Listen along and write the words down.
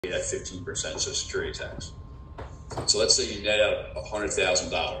that 15% Social Security tax. So let's say you net out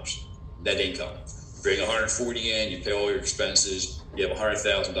 $100,000 net income. You bring 140 in, you pay all your expenses, you have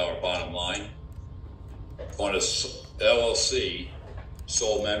 $100,000 bottom line. On a LLC,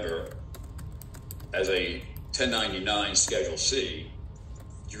 sole member, as a 1099 Schedule C,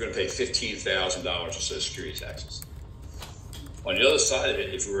 you're going to pay $15,000 of Social Security taxes. On the other side of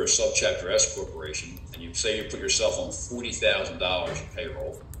it, if you were a subchapter S corporation, and you say you put yourself on $40,000 in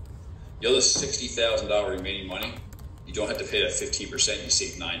payroll, the other $60,000 remaining money, you don't have to pay that 15%, you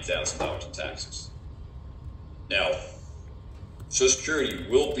save $9,000 in taxes. Now, Social Security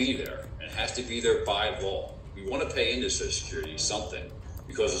will be there, and it has to be there by law. We want to pay into Social Security something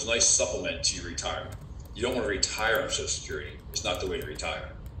because it's a nice supplement to your retirement. You don't want to retire on Social Security. It's not the way to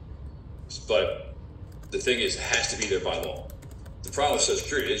retire. But the thing is, it has to be there by law. The problem with Social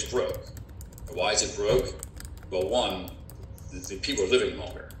Security is broke. And why is it broke? Well, one, the people are living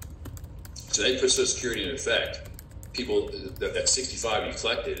longer. So they put Social Security in effect. People at 65 you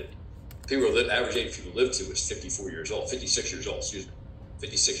collected, average age people lived to was 56 years old, 56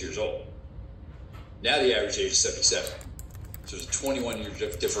 years old. Now the average age is 77. So there's a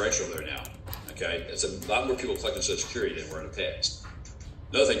 21-year differential there now. Okay, it's a lot more people collecting Social Security than were in the past.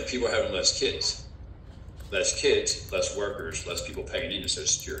 Another thing, people are having less kids. Less kids, less workers, less people paying into Social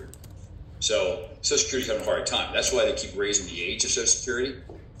Security. So Social Security's having a hard time. That's why they keep raising the age of Social Security.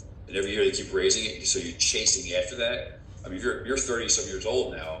 And every year they keep raising it, so you're chasing after that. I mean, if you're 30-some years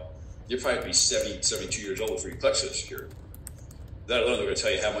old now, you'll probably be 70, 72 years old before you collect Social Security. That alone, they're going to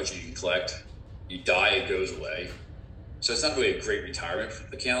tell you how much you can collect. You die, it goes away. So it's not really a great retirement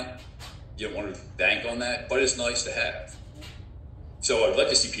account. You don't want to bank on that, but it's nice to have. So I'd like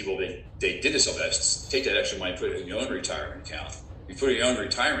to see people, they did this on that, take that extra money, put it in your own retirement account. You put it in your own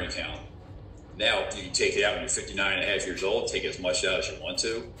retirement account, now you can take it out when you're 59 and a half years old, take as much out as you want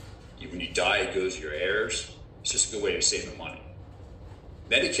to. When you die, it goes to your heirs. It's just a good way of saving money.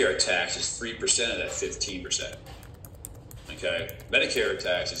 Medicare tax is 3% of that 15%. Okay? Medicare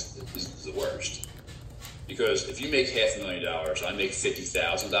tax is the worst. Because if you make $500,000, I make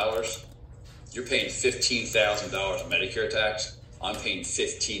 $50,000, you're paying $15,000 in Medicare tax. I'm paying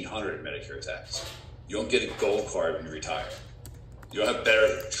 $1,500 in Medicare tax. You don't get a gold card when you retire. You don't have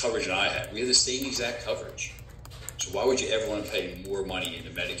better coverage than I have. We have the same exact coverage. So why would you ever want to pay more money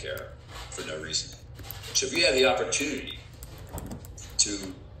into Medicare for no reason? So if you have the opportunity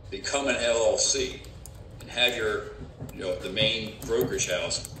to become an LLC and have your, the main brokerage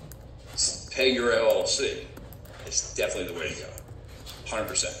house pay your LLC, it's definitely the way to go.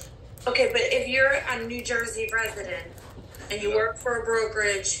 100%. Okay, but if you're a New Jersey resident and you work for a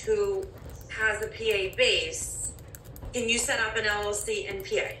brokerage who has a PA base, can you set up an LLC in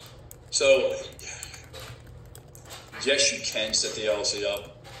PA? So, yes, you can set the LLC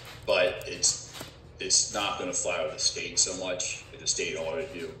up, but it's not going to fly with the state so much if the state audit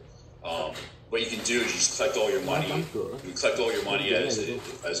you. What you can do is you just collect all your money. You collect all your money as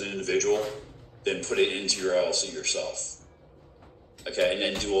an individual, then put it into your LLC yourself. Okay, and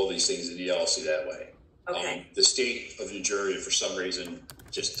then do all these things in the LLC that way. Okay. The state of New Jersey, for some reason,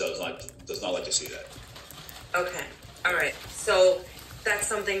 just does not like to see that. Okay. All right. So that's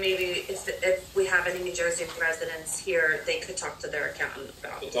something maybe if we have any New Jersey residents here, they could talk to their accountant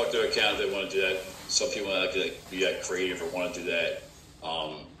about. They'll talk to their accountant if they want to do that. Some people like to be that creative or want to do that.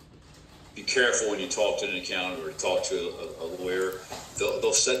 Be careful when you talk to an accountant or talk to a lawyer.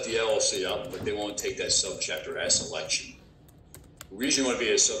 They'll set the LLC up, but they won't take that subchapter S election. The reason you want to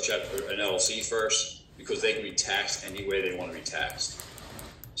be a subchapter, an LLC first, because they can be taxed any way they want to be taxed.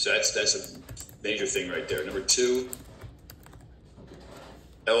 So that's a major thing right there. Number two,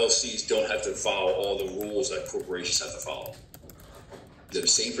 LLCs don't have to follow all the rules that corporations have to follow. They're the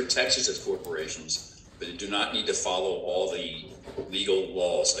same protections as corporations, but they do not need to follow all the legal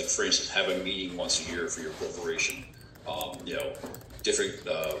laws. Like, for instance, have a meeting once a year for your corporation. Different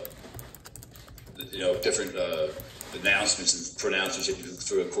announcements and pronouncements that you do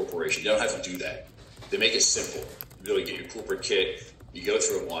through a corporation. You don't have to do that. They make it simple. You really get your corporate kit. You go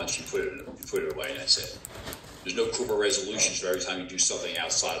through it once. You put it away, and that's it. There's no corporate resolutions for every time you do something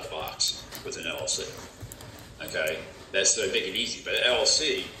outside of the box with an LLC. Okay, that's to make it easy. But an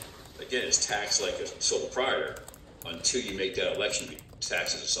LLC, again, is taxed like a sole proprietor until you make that election be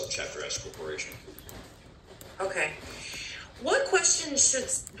taxed as a subchapter S corporation. Okay. What questions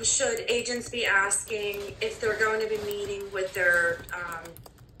should agents be asking if they're going to be meeting with their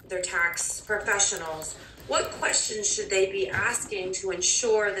tax professionals? What questions should they be asking to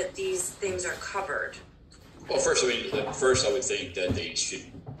ensure that these things are covered? Well, first I would think that they should,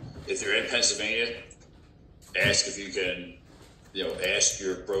 if they're in Pennsylvania, ask if you can ask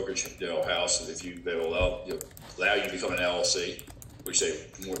your brokerage, house if they'll allow you to become an LLC, which they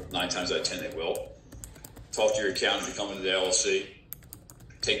 9 times out of 10 they will. Talk to your accountant to become into the LLC.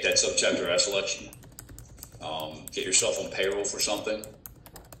 Take that subchapter S election. Get yourself on payroll for something,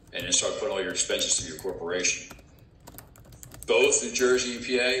 and then start putting all your expenses through your corporation. Both New Jersey and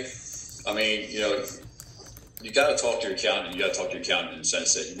PA. I mean, you got to talk to your accountant. You got to talk to your accountant in the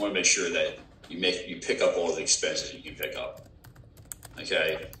sense that you want to make sure that you pick up all the expenses you can pick up.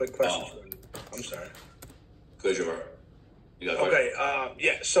 Okay. Quick question for you. I'm sorry. Good, you got okay.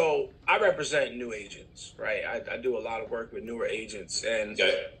 Yeah. So I represent new agents, right? I do a lot of work with newer agents, and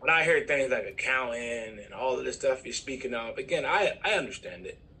when I hear things like accounting and all of this stuff you're speaking of, again, I understand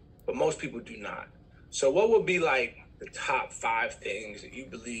it, but most people do not. So what would be like the top 5 things that you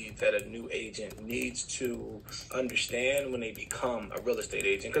believe that a new agent needs to understand when they become a real estate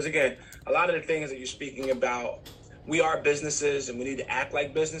agent? Because again, a lot of the things that you're speaking about, we are businesses and we need to act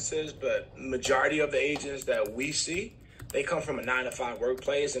like businesses, but majority of the agents that we see, they come from a 9-to-5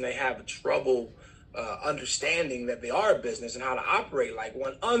 workplace and they have trouble understanding that they are a business and how to operate like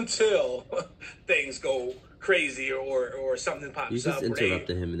one until things go crazy or something pops up. You just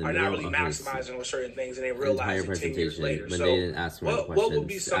interrupted him in the middle not really of maximizing on certain things and they realize it 10 years later. When So they didn't ask more what would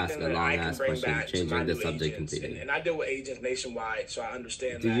be questions, something ask a that long I can ass bring question, back to my changing the new subject agents? completely. And I deal with agents nationwide, so I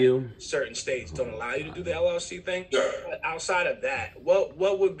understand Do that you? certain states don't allow you to do the LLC thing. Sure. But outside of that, what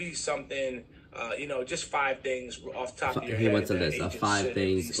would be something, just 5 things off the top of your head? He wants a that list of agents 5 should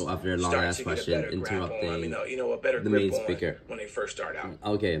things at least after a long start ass to get a question, better grab on. interrupting a better the grip main on speaker. when they first start out.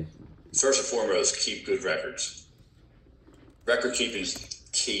 Okay. First and foremost, keep good records. Record keeping is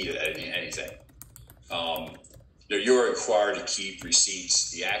key to anything. You're required to keep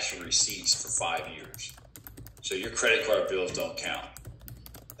receipts, the actual receipts, for 5 years. So your credit card bills don't count.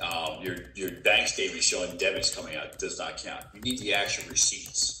 Your bank statement showing debits coming out does not count. You need the actual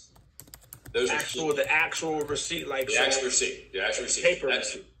receipts. Those the actual receipt, like the actual receipt. Paper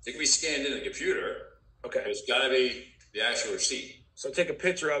receipt. It can be scanned in the computer. Okay. It's got to be the actual receipt. So take a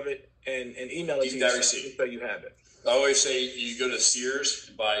picture of it and email it to that you receipt. so you have it. I always say you go to Sears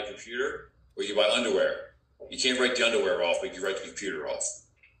and buy a computer, or you buy underwear. You can't write the underwear off, but you can write the computer off.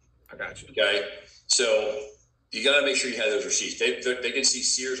 I got you. Okay? So you got to make sure you have those receipts. They can see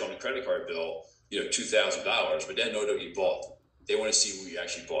Sears on the credit card bill, $2,000, but they know what you bought. They want to see what you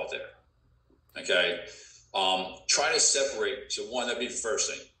actually bought there. Okay? Try to separate. So one, that'd be the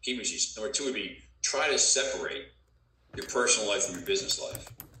first thing. Keep receipts. Number 2 would be try to separate your personal life from your business life.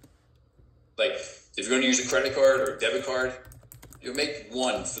 Like, if you're going to use a credit card or a debit card, make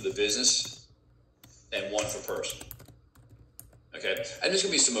one for the business and one for personal. Okay? And there's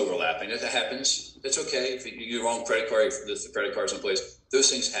going to be some overlapping. That happens. That's okay. If you use the wrong credit card, if the credit card's in place, those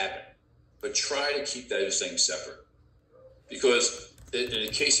things happen. But try to keep those things separate. Because in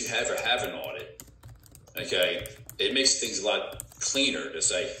the case you have an audit, okay, it makes things a lot cleaner to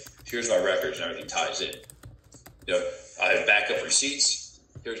say, here's my records and everything ties in. I have backup receipts.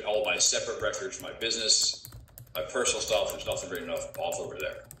 Here's all my separate records for my business, my personal stuff. There's nothing written off over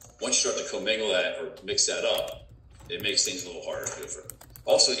there. Once you start to commingle that or mix that up, it makes things a little harder to do for.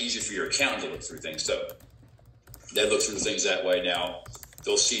 Also, easier for your accountant to look through things too. They look through things that way now.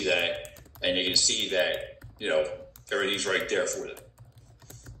 They'll see that, and you can see that everything's right there for them.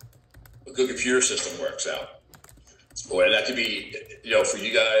 A good computer system works out. Boy, and that could be for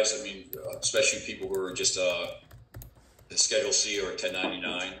you guys. I mean, especially people who are just a Schedule C or a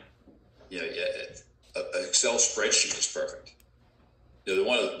 1099, an Excel spreadsheet is perfect.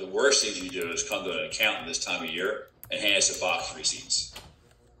 One of the worst things you do is come to an accountant this time of year and hand us a box of receipts.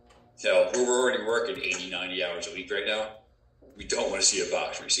 We're already working 80, 90 hours a week right now. We don't want to see a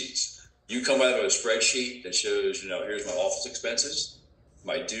box of receipts. You come out with a spreadsheet that shows, here's my office expenses,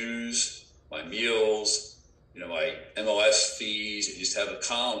 my dues, my meals, my MLS fees, and just have the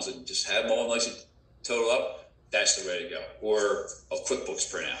columns and just have them all nice and total up. That's the way to go. Or a QuickBooks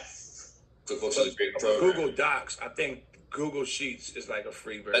printout. QuickBooks is a great program. Google Docs, I think Google Sheets is like a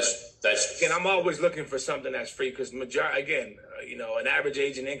free version. That's again, I'm always looking for something that's free because an average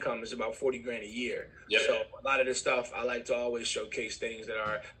agent income is about $40,000 a year. Yep. So a lot of this stuff, I like to always showcase things that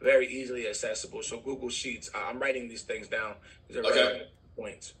are very easily accessible. So Google Sheets, I'm writing these things down because they're very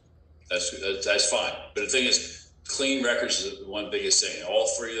points. That's fine. But the thing is, clean records is the one biggest thing. All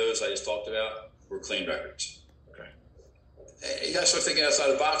 3 of those I just talked about were clean records. You got to start thinking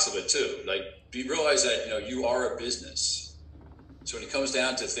outside the box of it too. Like, you realize that you are a business. So when it comes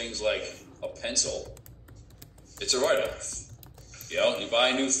down to things like a pencil, it's a write-off. You buy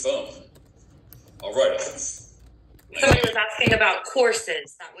a new phone, a write-off. Somebody was asking about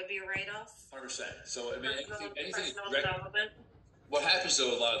courses. That would be a write-off. 100%. So I mean, anything Personal development. what happens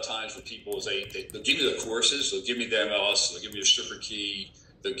though a lot of times with people is they'll give me the courses, they'll give me the MLS, they'll give me a super key,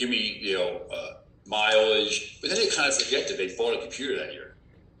 they'll give me mileage, but then they kind of forget that they bought a computer that year.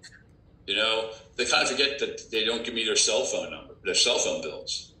 They kind of forget that they don't give me their cell phone number, their cell phone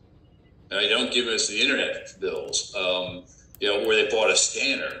bills. They don't give us the internet bills, where they bought a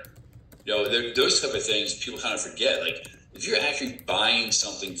scanner. Those type of things people kind of forget. Like if you're actually buying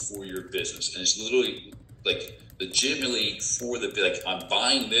something for your business and it's literally like legitimately for I'm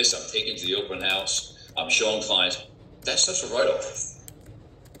buying this, I'm taking it to the open house, I'm showing clients, that's such a write-off.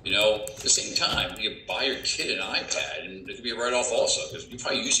 At the same time, you buy your kid an iPad, and it could be a write-off also, because you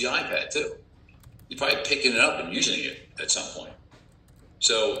probably use the iPad too. You're probably picking it up and using it at some point.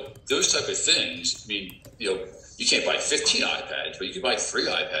 So those type of things, you can't buy 15 iPads, but you can buy 3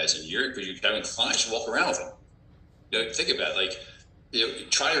 iPads in a year because you're having clients walk around with them. Think about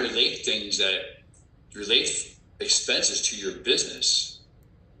it. Try to relate expenses to your business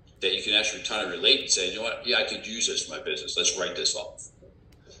that you can actually try to relate and say, yeah, I could use this for my business. Let's write this off.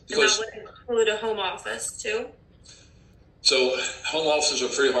 Because, and that would include a home office too? So home offices are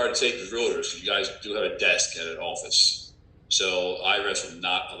pretty hard to take with realtors because you guys do have a desk at an office. So IRS will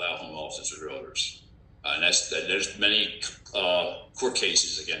not allow home offices with realtors. And there's many court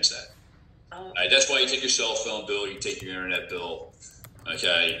cases against that. Oh. That's why you take your cell phone bill, you take your internet bill,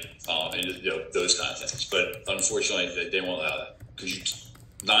 okay, and those kind of things. But unfortunately, they won't allow that because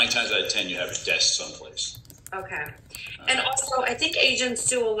 9 times out of 10 you have a desk someplace. Okay. And also, I think agents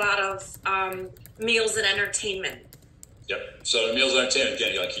do a lot of meals and entertainment. Yep. So the meals and entertainment,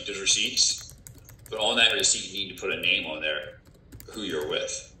 again, you got to keep those receipts. But on that receipt, you need to put a name on there, who you're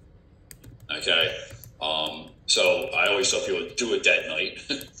with. Okay. So I always tell people, do it that night.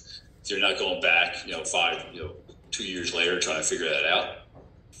 You're not going back, 2 years later trying to figure that out.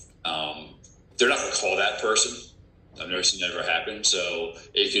 They're not going to call that person. I've never seen that ever happen. So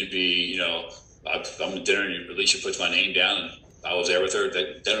it could be, I'm at dinner and Alicia puts my name down and I was there with her.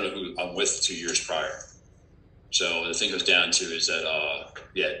 They don't know who I'm with 2 years prior. So the thing goes down to is that,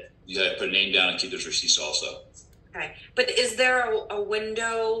 you got to put a name down and keep those receipts also. Okay. But is there a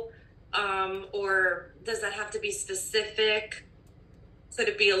window or does that have to be specific? Could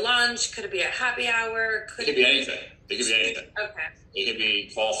it be a lunch? Could it be a happy hour? It could be anything. It could be anything. Okay. It could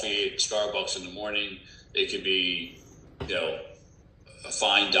be coffee at Starbucks in the morning. It could be, a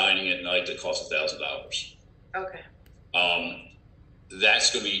fine dining at night that costs $1,000. Okay.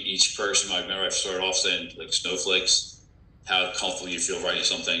 That's going to be each person. I remember I started off saying like snowflakes, how comfortable you feel writing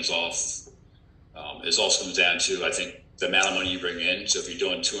some things off. It also comes down to, I think, the amount of money you bring in. So if you're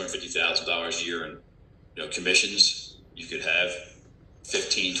doing $250,000 a year in commissions, you could have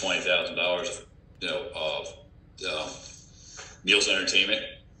 $15,000, $20,000 of meals and entertainment,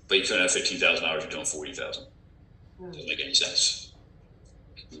 but you couldn't have $15,000 you're doing $40,000. Doesn't make any sense.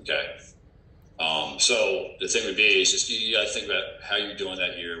 Okay. So the thing would be is just you got to think about how you're doing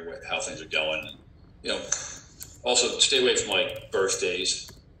that year, how things are going. Also stay away from like birthdays.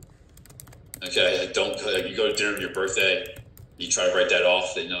 Okay, don't you go to dinner on your birthday. You try to write that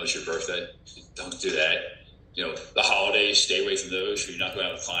off. They know it's your birthday. Don't do that. The holidays, stay away from those. You're not going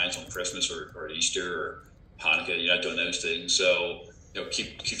out with clients on Christmas or Easter or Hanukkah. You're not doing those things. So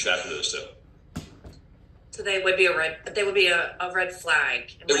keep track of those too. So they would be a red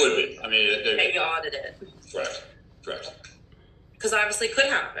flag. It would be. I mean, get you audited. Correct. Because obviously it could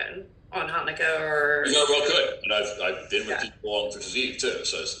happen on Hanukkah or. Well, could. And I've been with people on Christmas Eve too,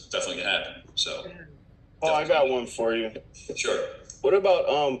 so it's definitely gonna happen. So. Oh, I got one for you. Sure. What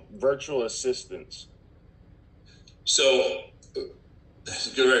about virtual assistants? So, that's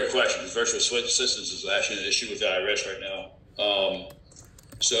a very good question. Virtual assistants is actually an issue with the IRS right now.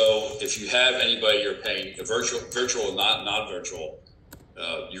 So if you have anybody you're paying, a virtual, not non-virtual,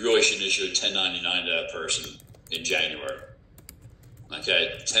 you really should issue a 1099 to that person in January.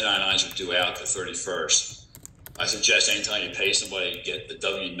 Okay, 1099s are due out the 31st. I suggest anytime you pay somebody, get the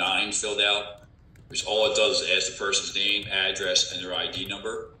W-9 filled out, which all it does is ask the person's name, address, and their ID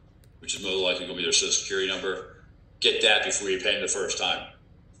number, which is more likely going to be their social security number. Get that before you pay them the first time.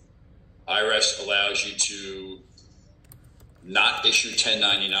 IRS allows you to not issue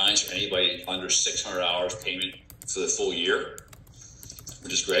 1099s for anybody under 600 hours payment for the full year,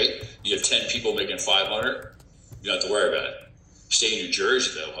 which is great. You have 10 people making 500, you don't have to worry about it. State of New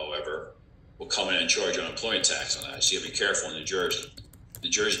Jersey, though, however, will come in and charge you unemployment tax on that. So you have to be careful in New Jersey. New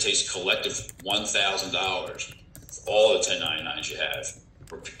Jersey takes a collective $1,000 for all the 1099s you have,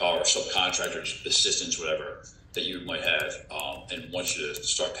 or subcontractors, assistants, whatever, that you might have, and wants you to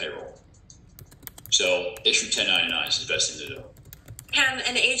start payroll. So issue 1099s is the best thing to do. Can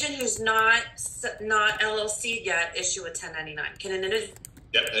an agent who's not LLC yet issue a 1099? Can an individual?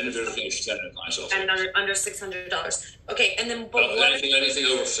 Yep, individual can issue 1099. So and under $600. Okay, and then but anything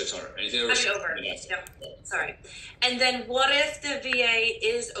over 600. Anything over 600. Yep. Sorry. And then what if the VA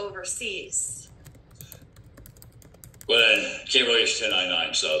is overseas? Well, then you can't really issue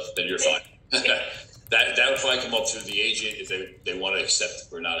 1099, so then you're fine. that would probably come up through the agent if they want to accept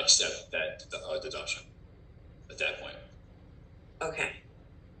or not accept that deduction at that point. Okay.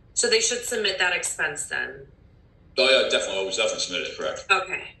 So they should submit that expense then. Oh yeah, definitely. Always definitely submit it. Correct.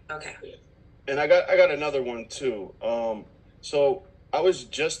 Okay. Yeah. And I got another one too. So I was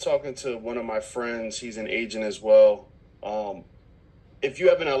just talking to one of my friends. He's an agent as well. If you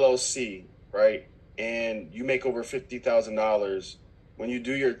have an LLC, right, and you make over $50,000, when you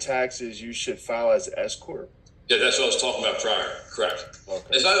do your taxes, you should file as S corp. Yeah, that's what I was talking about prior. Correct.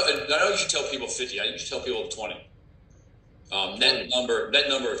 Okay. I don't usually tell people 50. I usually tell people 20. Net number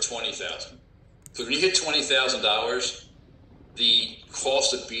of 20,000. Because when you hit $20,000, the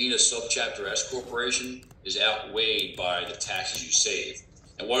cost of being a subchapter S corporation is outweighed by the taxes you save.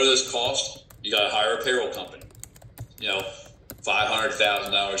 And what are those costs? You got to hire a payroll company.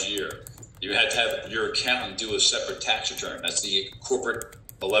 $500,000 a year. You had to have your accountant do a separate tax return. That's the corporate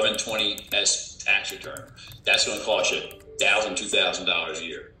 1120S tax return. That's going to cost you $1,000, $2,000 a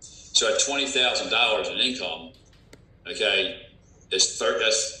year. So at $20,000 in income, okay, that's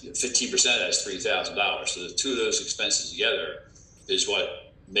 15%. That's $3,000. So the two of those expenses together is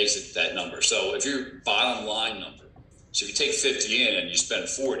what makes it that number. So if your bottom line number, so if you take 50 in and you spend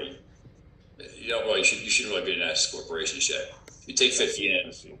 40, you shouldn't really be an S corporation yet. If you take 50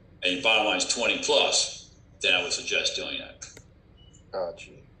 in and your bottom line is 20 plus, then I would suggest doing that. Gotcha.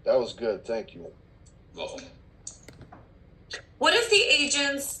 That was good. Thank you. Welcome. What if the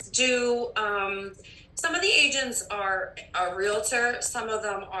agents do? Some of the agents are a realtor. Some of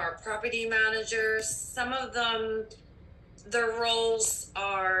them are property managers. Some of them, their roles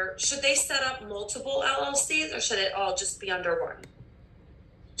are. Should they set up multiple LLCs, or should it all just be under one?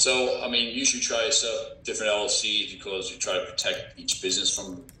 So, you should try to set up different LLCs because you try to protect each business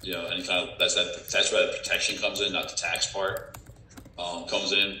from, any kind of, that's where the protection comes in, not the tax part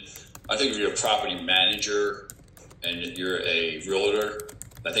comes in. I think if you're a property manager and you're a realtor,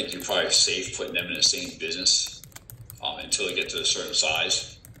 I think you're probably safe putting them in the same business until they get to a certain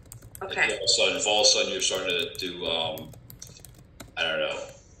size. Okay. If all of a sudden you're starting to do, I don't know,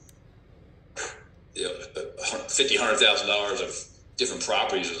 $100,000 of different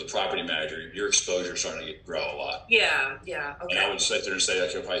properties as a property manager, your exposure is starting to grow a lot. Yeah, okay. And I would sit there and say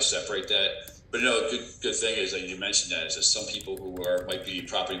I could probably separate that. But good thing is that you mentioned that is that some people who might be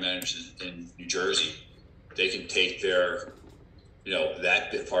property managers in New Jersey, they can take their,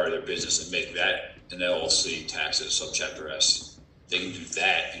 that bit part of their business and make that an LLC tax as subchapter S. They can do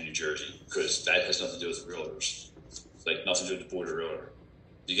that in New Jersey because that has nothing to do with the realtors. It's like nothing to do with the board of realtor.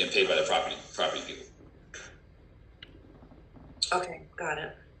 You get paid by the property people. Okay, got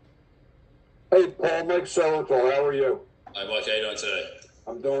it. Hey, Paul, Mike Sorenthal, how are you? Hi, Mike. How you doing today?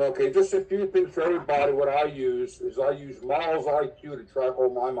 I'm doing okay. Just a few things for everybody. What I use is Miles IQ to track all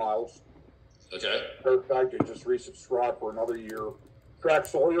my miles. Okay. In fact, I just resubscribed for another year.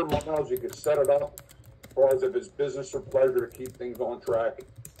 Tracks all your miles. You can set it up as far as if it's business or pleasure to keep things on track.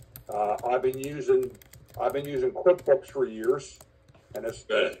 I've been using QuickBooks for years, and it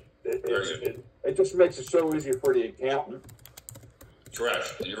just makes it so easy for the accountant.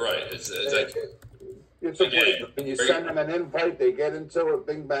 Correct. You're right. It's great. When you send them an invite, they get into it.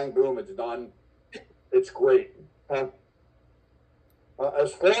 Bing, bang, boom. It's done. It's great. As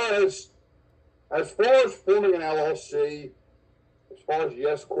far as forming an LLC, as far as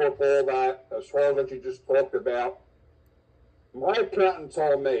yes corp, all that, as far as what you just talked about, my accountant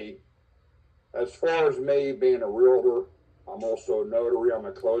told me, as far as me being a realtor, I'm also a notary. I'm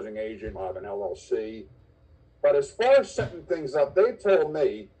a closing agent. I have an LLC. But as far as setting things up, they told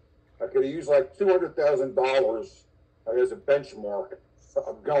me I could use like $200,000 as a benchmark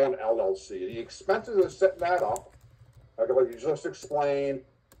of going LLC. The expenses of setting that up, like you just explained,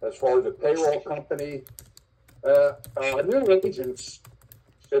 as far as the payroll company, new agents,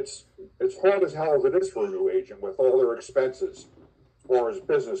 it's hard as hell as it is for a new agent with all their expenses, as far as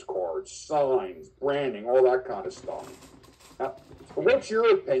business cards, signs, branding, all that kind of stuff. Now, what's your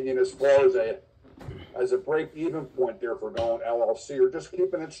opinion as far as a break-even point there for going LLC or just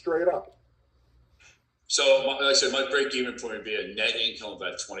keeping it straight up? So, like I said, my break-even point would be a net income of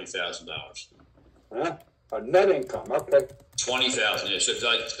about $20,000. Huh? A net income, okay. $20,000. Yeah. So, if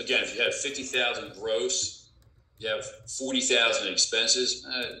you have $50,000 gross, you have $40,000 in expenses.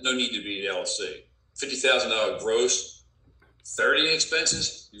 No need to be an LLC. $50,000 gross, 30 in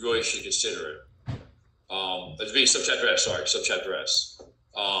expenses, you really should consider it. It'd be subchapter S,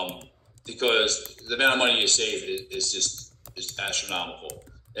 because the amount of money you save is astronomical.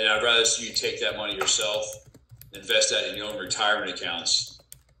 And I'd rather see you take that money yourself, invest that in your own retirement accounts,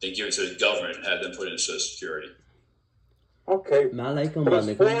 than give it to the government and have them put it in Social Security. Okay. But as far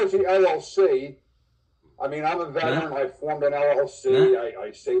as the LLC, I mean, I'm a veteran. I formed an LLC.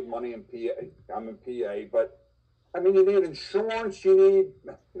 I saved money in PA. I'm in PA. But, I mean, you need insurance. You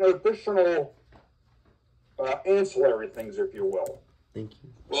need, additional ancillary things, if you will. Thank you.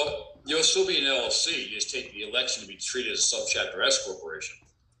 Well, you'll still be an LLC. You just take the election to be treated as a subchapter S corporation.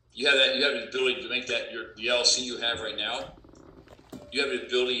 You have that. You have the ability to make that the LLC you have right now. You have the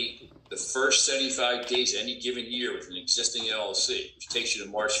ability the first 75 days of any given year with an existing LLC, which takes you to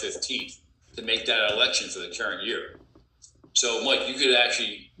March 15th, to make that election for the current year. So, Mike, you could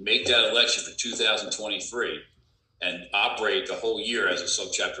actually make that election for 2023 and operate the whole year as a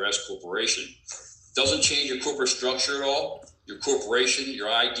subchapter S corporation. Doesn't change your corporate structure at all. Your corporation, your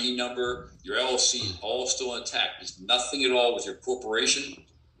ID number, your LLC, all still intact. There's nothing at all with your corporation,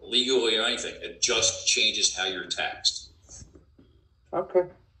 legally or anything. It just changes how you're taxed. Okay.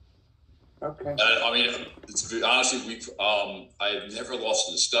 I mean, honestly, I have never lost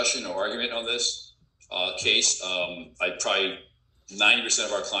a discussion or argument on this case. I probably 90%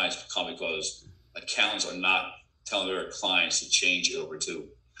 of our clients come because accountants are not telling their clients to change over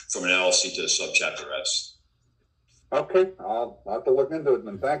from an LLC to a subchapter S. Okay, I'll have to look into it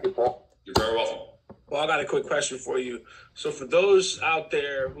then. Thank you, Paul. You're very welcome. Well, I got a quick question for you. So for those out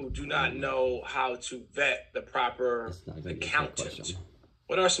there who do not know how to vet the proper accountant,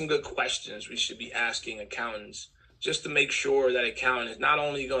 what are some good questions we should be asking accountants just to make sure that accountant is not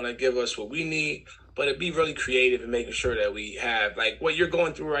only going to give us what we need, but it be really creative in making sure that we have, like what you're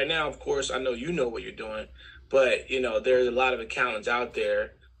going through right now. Of course, I know you know what you're doing, but there's a lot of accountants out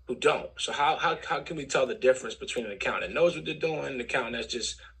there who don't. So how can we tell the difference between an accountant that knows what they're doing and an accountant that's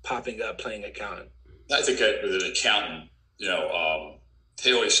just popping up playing accountant? I think that with an accountant,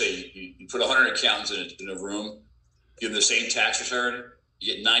 they always say you put 100 accountants in a room, give them the same tax return,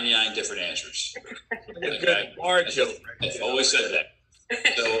 you get 99 different answers. Okay? I've always said that.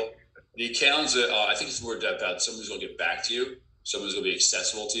 So the accountants, I think it's more about somebody's going to get back to you, somebody's going to be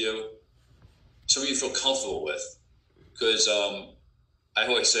accessible to you, somebody you feel comfortable with. Because I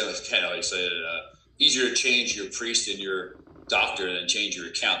always say, easier to change your priest and your doctor than change your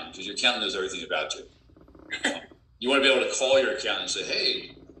accountant, because your accountant knows everything about you. You want to be able to call your accountant and say,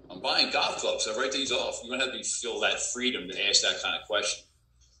 hey, I'm buying golf clubs. I write these off. You want to have to feel that freedom to ask that kind of question,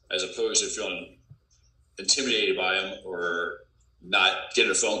 as opposed to feeling intimidated by them or not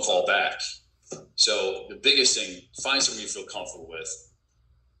getting a phone call back. So the biggest thing, find somebody you feel comfortable with.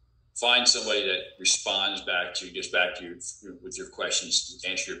 Find somebody that responds back to you, gets back to you with your questions,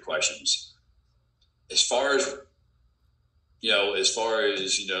 answer your questions. As far as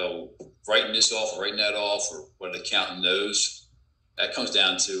writing this off or writing that off, or what an accountant knows, that comes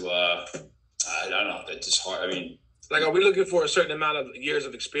down to, I don't know, it's just hard. I mean, like, are we looking for a certain amount of years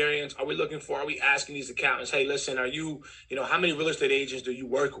of experience? Are we asking these accountants, hey, listen, are you, how many real estate agents do you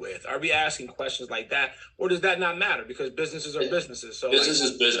work with? Are we asking questions like that? Or does that not matter? Because businesses are businesses. So business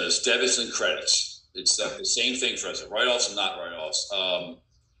is business, debits and credits. It's the same thing for us. Write-offs and not write-offs.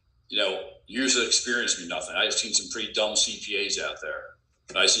 Years of experience mean nothing. I've seen some pretty dumb CPAs out there.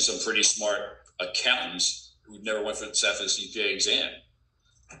 And I see some pretty smart accountants who never went for the CPA exam.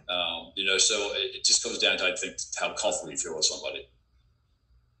 So it just comes down to, I think, how comfortable you feel with somebody.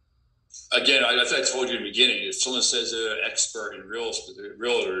 Again, I think I told you in the beginning, if someone says they're an expert in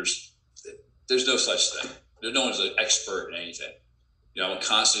realtors, there's no such thing. There's no one's an expert in anything. I'm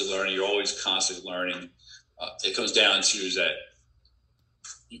constantly learning. You're always constantly learning. It comes down to is that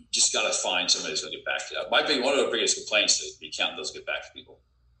you just got to find somebody that's going to get back to you. Might be one of the biggest complaints that the accountant doesn't get back to people.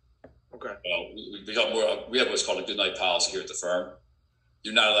 Okay. We have what's called a good night policy here at the firm.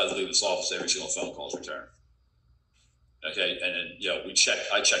 You're not allowed to leave this office every single phone call is returned. Okay, and then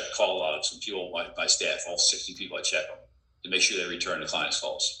I check call logs and people, my staff, all 60 people, I check them to make sure they return the client's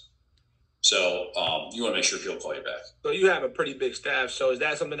calls. So you want to make sure people call you back. So you have a pretty big staff. So is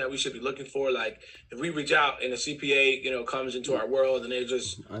that something that we should be looking for? Like if we reach out and a CPA, comes into our world and they're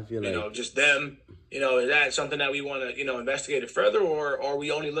just, just them, is that something that we want to, investigate it further, or are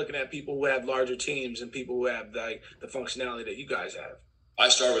we only looking at people who have larger teams and people who have like the functionality that you guys have? I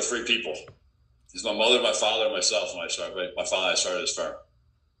started with 3 people. It's my mother, my father, and myself when I started. My father, I started this firm.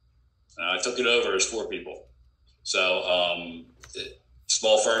 And I took it over as 4 people. So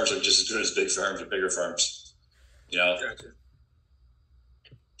small firms are just as good as big firms or bigger firms. Gotcha.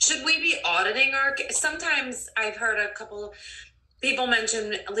 Should we be auditing sometimes I've heard a couple people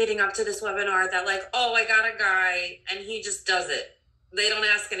mention leading up to this webinar that like, oh, I got a guy and he just does it. They don't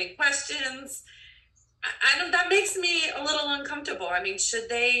ask any questions. I don't, that makes me a little uncomfortable. I mean, should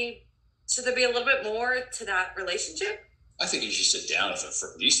there be a little bit more to that relationship? I think you should sit down for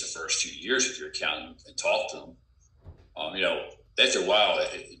at least the first few years with your accountant and talk to them. After a while,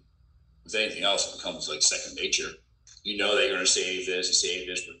 with anything else, it becomes like second nature. You know that you're going to save this and save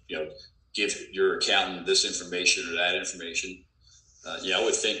this, but, give your accountant this information or that information. I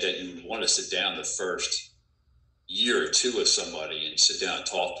would think that you want to sit down the first year or two with somebody and sit down and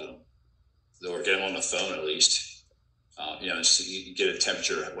talk to them, or get them on the phone at least, and so you can get a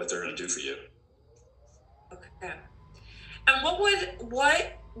temperature of what they're going to do for you. Okay. And what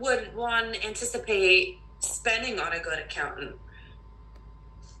would one anticipate spending on a good accountant?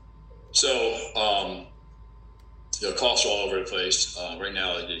 So, costs are all over the place. Right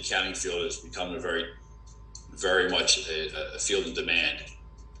now, the accounting field has become very much a field in demand.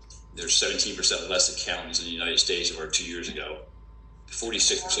 There's 17% less accountants in the United States than were 2 years ago.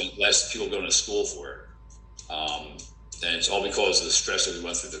 46% less people going to school for it. And it's all because of the stress that we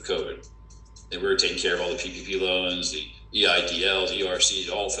went through the COVID. And we were taking care of all the PPP loans, the EIDLs, ERCs,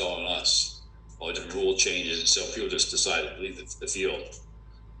 all fell on us. All the different rule changes, and so people just decided to leave the field.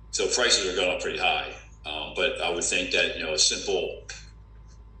 So prices are going up pretty high. But I would think that, a simple,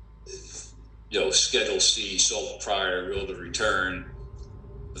 Schedule C, sole proprietor, realtor return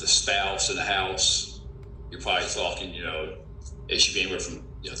with a spouse in the house, you're probably talking, it should be anywhere from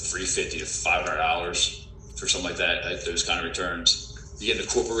 $350 to $500 for something like that, those kind of returns. You get the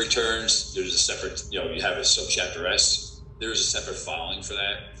corporate returns, there's a separate, you have a subchapter S, there's a separate filing for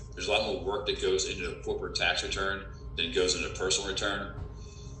that. There's a lot more work that goes into a corporate tax return than goes into a personal return.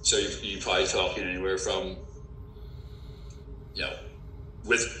 So you're probably talking anywhere from,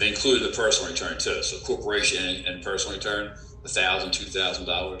 with including the personal return too. So corporation and personal return, $1,000,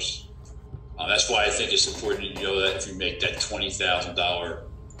 $2,000. That's why I think it's important to know that if you make that $20,000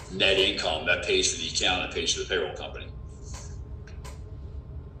 net income, that pays for the accountant, pays for the payroll company.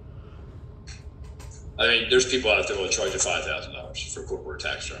 I mean, there's people out there who will charge you $5,000 for a corporate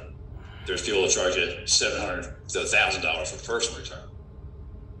tax return. There's people who charge you $700 to $1,000 for personal return.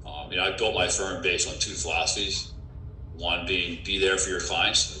 I built my firm based on two philosophies. One being be there for your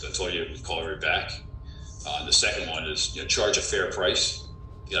clients. Like I told you, we call every back. The second one is charge a fair price.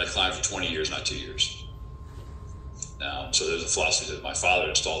 You got a client for 20 years, not 2 years. So there's a philosophy that my father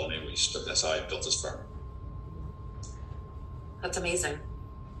installed in me. That's how I built this firm. That's amazing.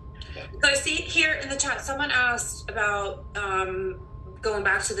 So I see here in the chat, someone asked about going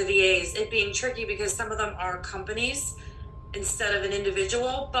back to the VAs, it being tricky because some of them are companies instead of an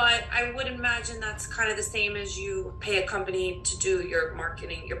individual, but I would imagine that's kind of the same as you pay a company to do your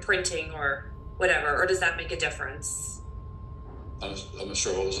marketing, your printing or whatever, or does that make a difference? I'm not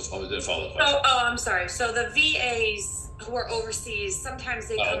sure I didn't follow the question. I'm sorry. So the VAs who are overseas, sometimes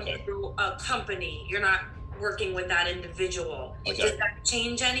they come through a company. You're not working with that individual. Okay. Does that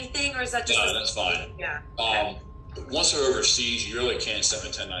change anything, or is that just... No, that's fine. Yeah. Once they're overseas, you really can't send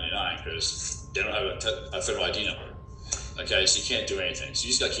them a 1099 because they don't have a federal ID number. Okay, so you can't do anything. So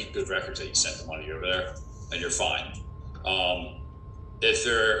you just got to keep good records that you sent the money over there, and you're fine. If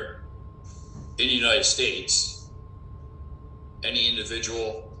they're in the United States, any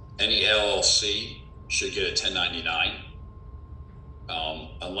individual, any LLC should get a 1099,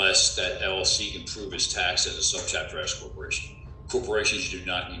 unless that LLC can prove its tax as a subchapter S corporation. Corporations do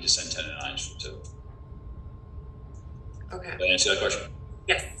not need to send 1099s to. Okay. Did I answer that question?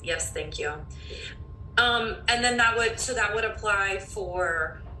 Yes, thank you. And then that would apply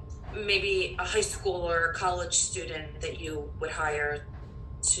for maybe a high school or a college student that you would hire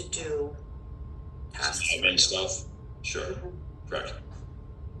to do tasks. Admin stuff. Sure. Mm-hmm. Correct.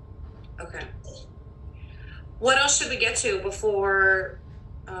 Okay. What else should we get to before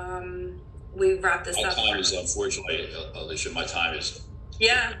we wrap this up? My time is, unfortunately, Alicia, my time is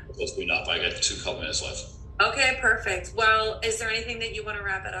supposed to be enough. I got a couple minutes left. Okay, perfect. Well, is there anything that you want to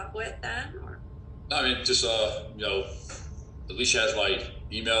wrap it up with then? Or? No, I mean, just, Alicia has my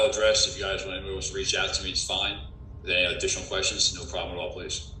email address. If you guys want anyone wants to reach out to me, it's fine. If there are any additional questions, no problem at all,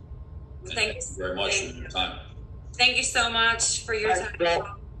 please. Thank you very much for your time. Thank you so much for your time.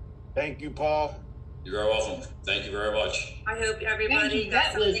 Paul. Thank you, Paul. You're very welcome. Thank you very much. I hope everybody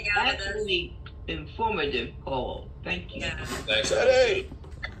got something out of this. That was actually informative, Paul. Thank you. Yeah. Thanks.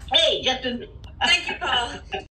 Hey, Justin. Thank you, Paul.